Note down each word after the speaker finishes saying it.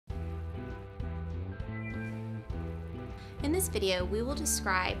In this video, we will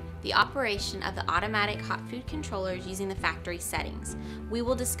describe the operation of the automatic hot food controllers using the factory settings. We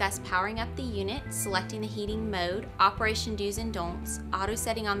will discuss powering up the unit, selecting the heating mode, operation do's and don'ts, auto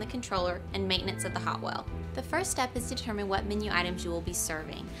setting on the controller, and maintenance of the hot well. The first step is to determine what menu items you will be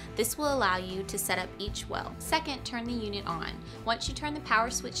serving. This will allow you to set up each well. Second, turn the unit on. Once you turn the power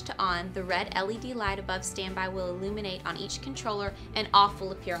switch to on, the red LED light above standby will illuminate on each controller and off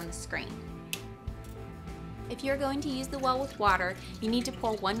will appear on the screen. If you're going to use the well with water, you need to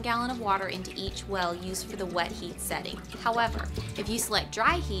pour 1 gallon of water into each well used for the wet heat setting. However, if you select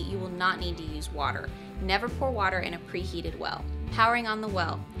dry heat, you will not need to use water. Never pour water in a preheated well. Powering on the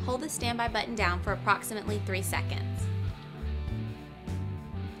well. Hold the standby button down for approximately 3 seconds.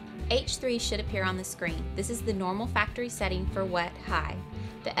 H3 should appear on the screen. This is the normal factory setting for wet, high.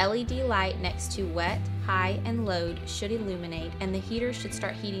 The LED light next to wet, high, and load should illuminate, and the heater should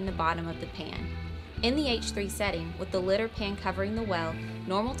start heating the bottom of the pan. In the H3 setting, with the lid or pan covering the well,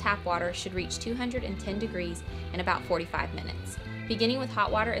 normal tap water should reach 210 degrees in about 45 minutes. Beginning with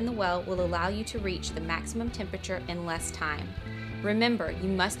hot water in the well will allow you to reach the maximum temperature in less time. Remember, you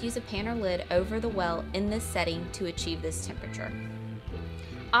must use a pan or lid over the well in this setting to achieve this temperature.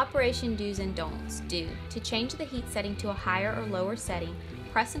 Operation do's and don'ts. Do. To change the heat setting to a higher or lower setting,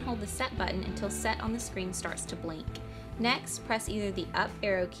 press and hold the set button until set on the screen starts to blink. Next, press either the up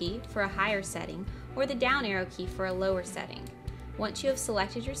arrow key for a higher setting or the down arrow key for a lower setting. Once you have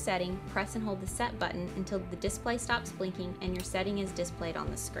selected your setting, press and hold the set button until the display stops blinking and your setting is displayed on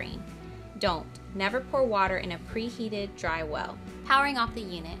the screen. Don't. Never pour water in a preheated dry well. Powering off the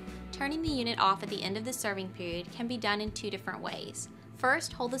unit. Turning the unit off at the end of the serving period can be done in 2 different ways.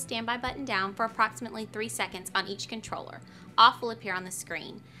 First, hold the standby button down for approximately 3 seconds on each controller. Off will appear on the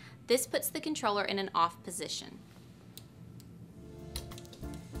screen. This puts the controller in an off position.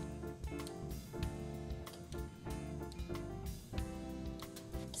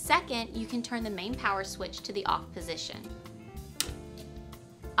 Second, you can turn the main power switch to the off position.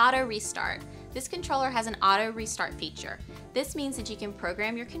 Auto restart. This controller has an auto restart feature. This means that you can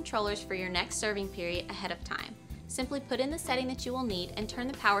program your controllers for your next serving period ahead of time. Simply put in the setting that you will need and turn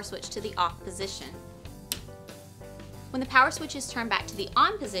the power switch to the off position. When the power switch is turned back to the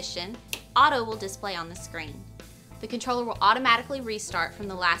on position, auto will display on the screen. The controller will automatically restart from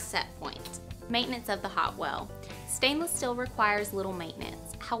the last set point. Maintenance of the hot well. Stainless steel requires little maintenance.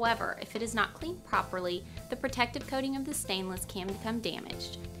 However, if it is not cleaned properly, the protective coating of the stainless can become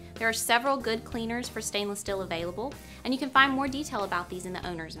damaged. There are several good cleaners for stainless steel available, and you can find more detail about these in the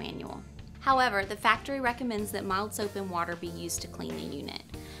owner's manual. However, the factory recommends that mild soap and water be used to clean the unit.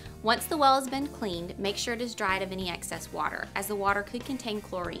 Once the well has been cleaned, make sure it is dried of any excess water, as the water could contain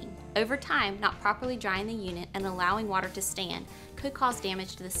chlorine. Over time, not properly drying the unit and allowing water to stand could cause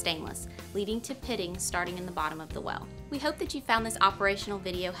damage to the stainless, leading to pitting starting in the bottom of the well. We hope that you found this operational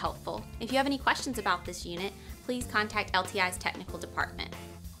video helpful. If you have any questions about this unit, please contact LTI's technical department.